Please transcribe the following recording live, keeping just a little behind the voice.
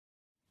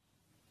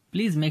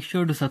Please make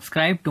sure to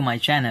subscribe to my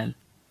channel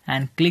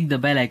and click the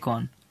bell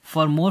icon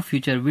for more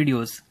future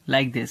videos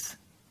like this.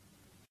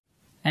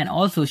 And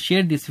also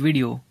share this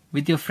video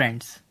with your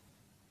friends.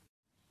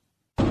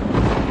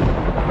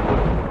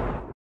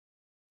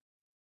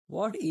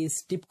 What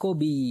is Tibco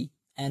BE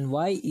and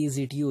why is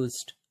it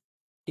used?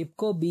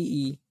 Tibco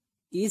BE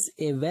is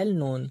a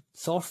well-known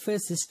software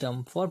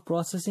system for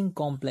processing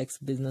complex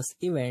business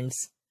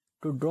events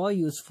to draw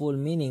useful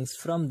meanings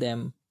from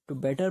them, to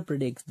better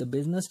predict the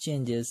business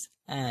changes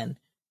and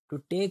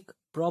to take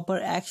proper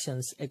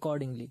actions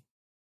accordingly.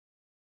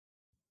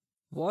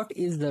 What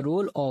is the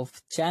role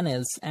of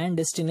channels and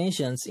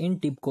destinations in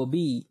Tibco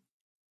BE?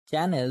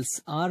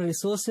 Channels are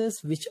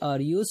resources which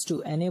are used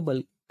to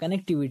enable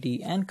connectivity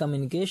and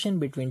communication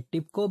between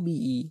Tibco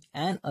BE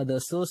and other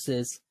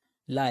sources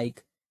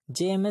like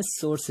JMS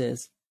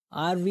sources,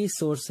 RV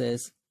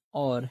sources,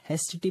 or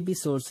HTTP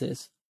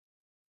sources.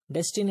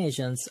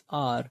 Destinations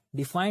are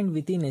defined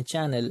within a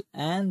channel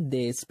and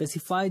they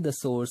specify the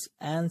source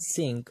and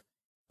sink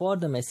for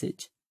the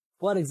message.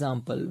 For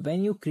example,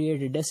 when you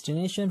create a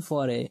destination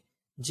for a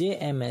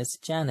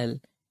JMS channel,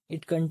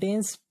 it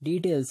contains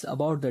details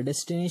about the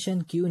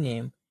destination queue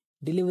name,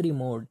 delivery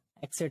mode,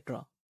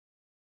 etc.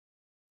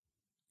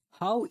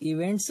 How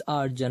events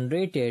are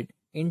generated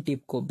in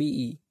Tibco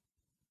BE?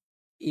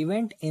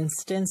 Event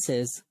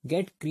instances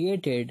get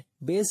created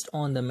based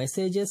on the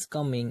messages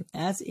coming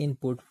as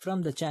input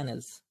from the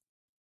channels.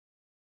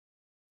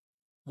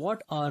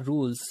 What are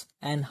rules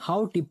and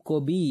how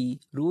Tibco BE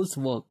rules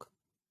work?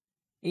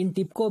 In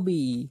Tibco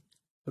BE,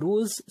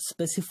 rules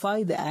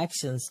specify the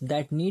actions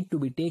that need to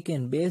be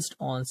taken based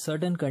on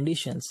certain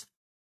conditions.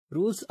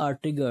 Rules are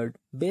triggered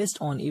based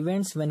on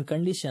events when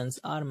conditions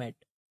are met.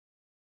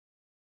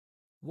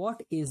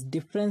 What is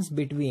difference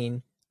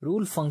between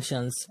rule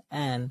functions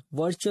and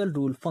virtual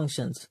rule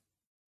functions?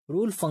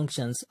 Rule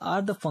functions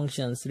are the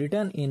functions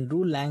written in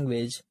rule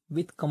language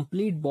with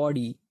complete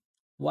body,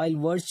 while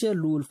virtual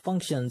rule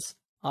functions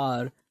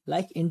are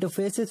like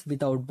interfaces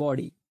without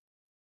body.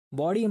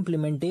 Body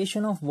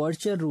implementation of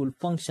virtual rule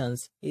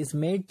functions is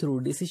made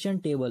through decision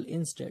table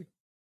instead.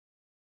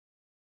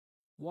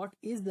 What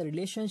is the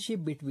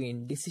relationship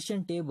between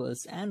decision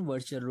tables and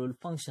virtual rule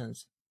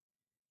functions?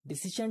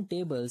 Decision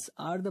tables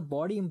are the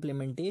body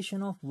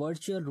implementation of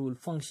virtual rule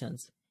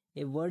functions.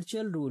 A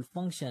virtual rule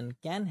function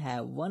can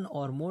have one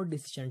or more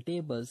decision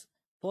tables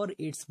for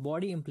its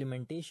body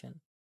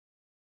implementation.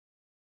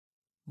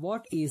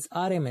 What is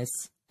RMS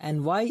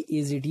and why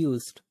is it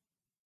used?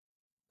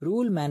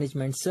 Rule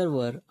Management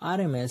Server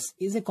 (RMS)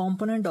 is a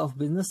component of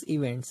business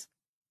events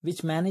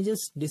which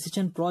manages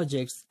decision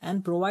projects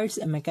and provides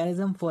a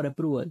mechanism for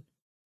approval.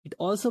 It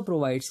also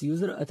provides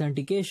user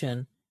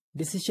authentication,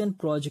 decision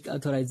project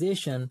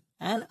authorization,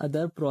 and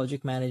other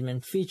project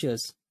management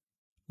features.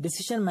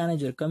 Decision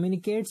Manager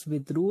communicates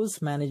with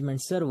Rules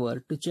Management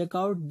Server to check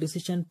out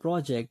decision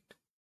project,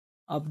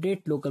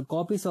 update local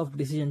copies of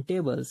decision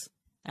tables,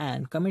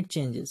 and commit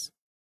changes.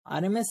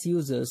 RMS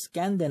users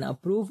can then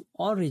approve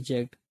or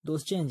reject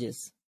those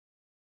changes.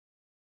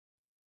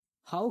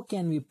 How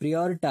can we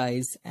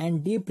prioritize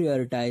and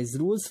deprioritize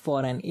rules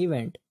for an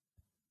event?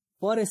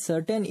 For a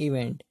certain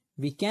event,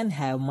 we can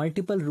have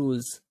multiple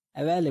rules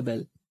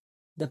available.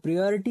 The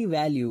priority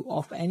value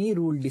of any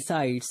rule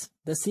decides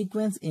the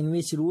sequence in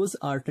which rules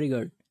are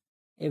triggered.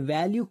 A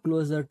value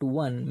closer to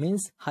 1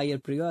 means higher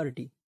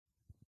priority.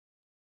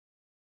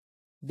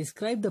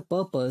 Describe the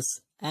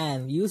purpose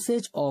and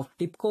usage of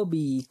Tibco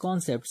BE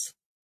concepts.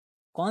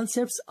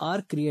 Concepts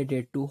are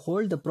created to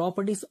hold the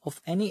properties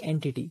of any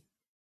entity.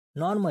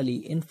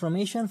 Normally,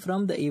 information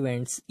from the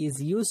events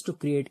is used to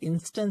create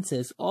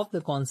instances of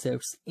the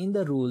concepts in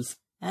the rules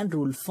and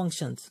rule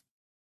functions.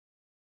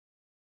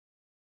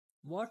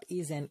 What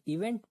is an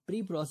event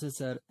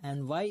preprocessor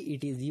and why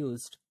it is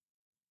used?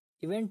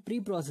 Event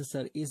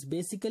preprocessor is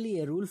basically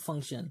a rule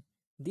function.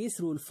 This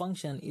rule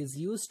function is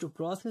used to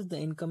process the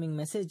incoming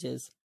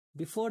messages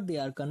before they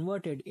are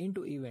converted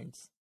into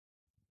events.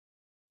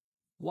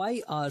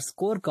 Why are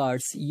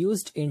scorecards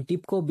used in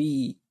Tibco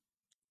BE?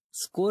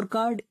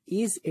 Scorecard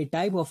is a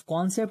type of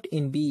concept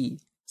in BE.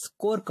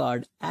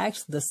 Scorecard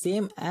acts the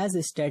same as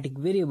a static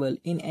variable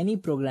in any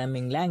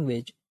programming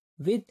language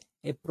with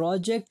a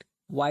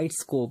project-wide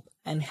scope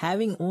and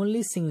having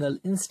only single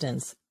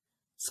instance.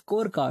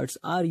 Scorecards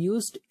are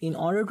used in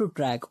order to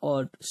track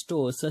or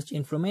store such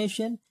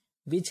information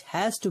which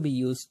has to be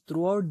used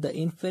throughout the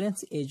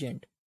inference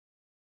agent.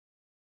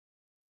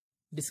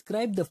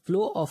 Describe the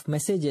flow of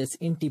messages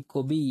in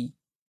Tibco BE.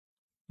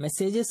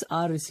 Messages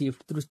are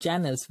received through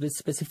channels with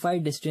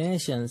specified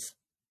destinations.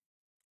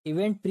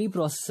 Event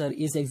preprocessor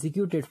is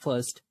executed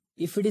first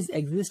if it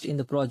exists in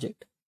the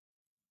project.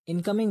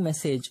 Incoming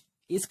message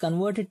is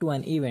converted to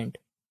an event.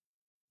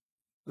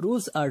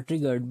 Rules are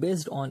triggered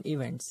based on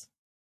events.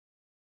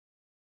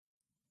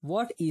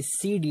 What is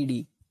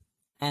CDD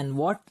and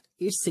what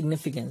its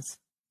significance?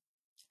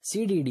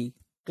 CDD,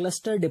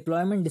 Cluster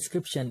Deployment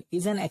Description,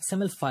 is an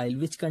XML file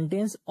which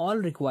contains all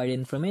required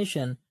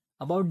information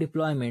about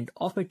deployment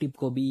of a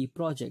Tibco BE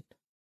project.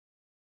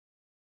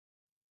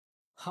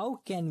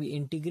 How can we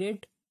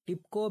integrate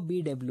Tipco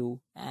BW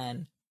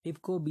and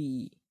Tipco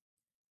BE.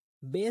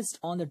 Based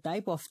on the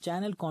type of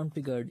channel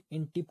configured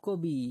in Tipco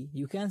BE,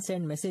 you can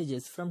send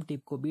messages from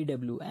Tipco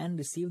BW and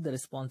receive the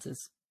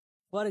responses.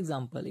 For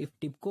example, if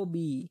Tipco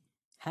BE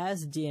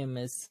has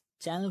JMS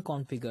channel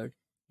configured,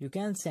 you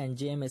can send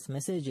JMS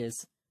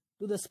messages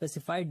to the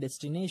specified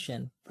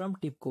destination from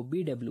Tipco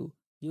BW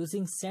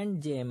using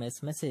send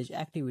JMS message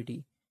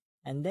activity,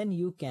 and then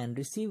you can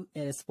receive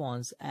a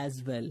response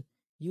as well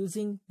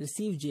using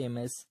receive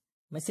JMS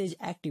message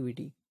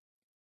activity.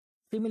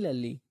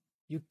 Similarly,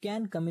 you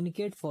can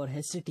communicate for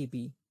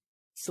HTTP,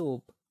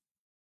 SOAP,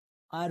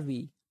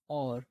 RV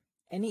or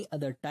any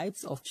other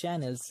types of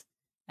channels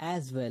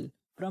as well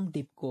from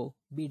Tipco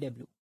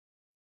BW.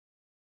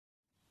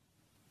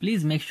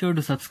 Please make sure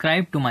to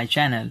subscribe to my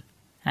channel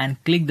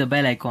and click the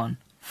bell icon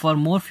for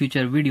more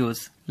future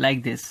videos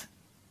like this.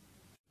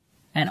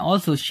 And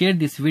also share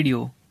this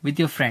video with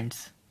your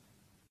friends.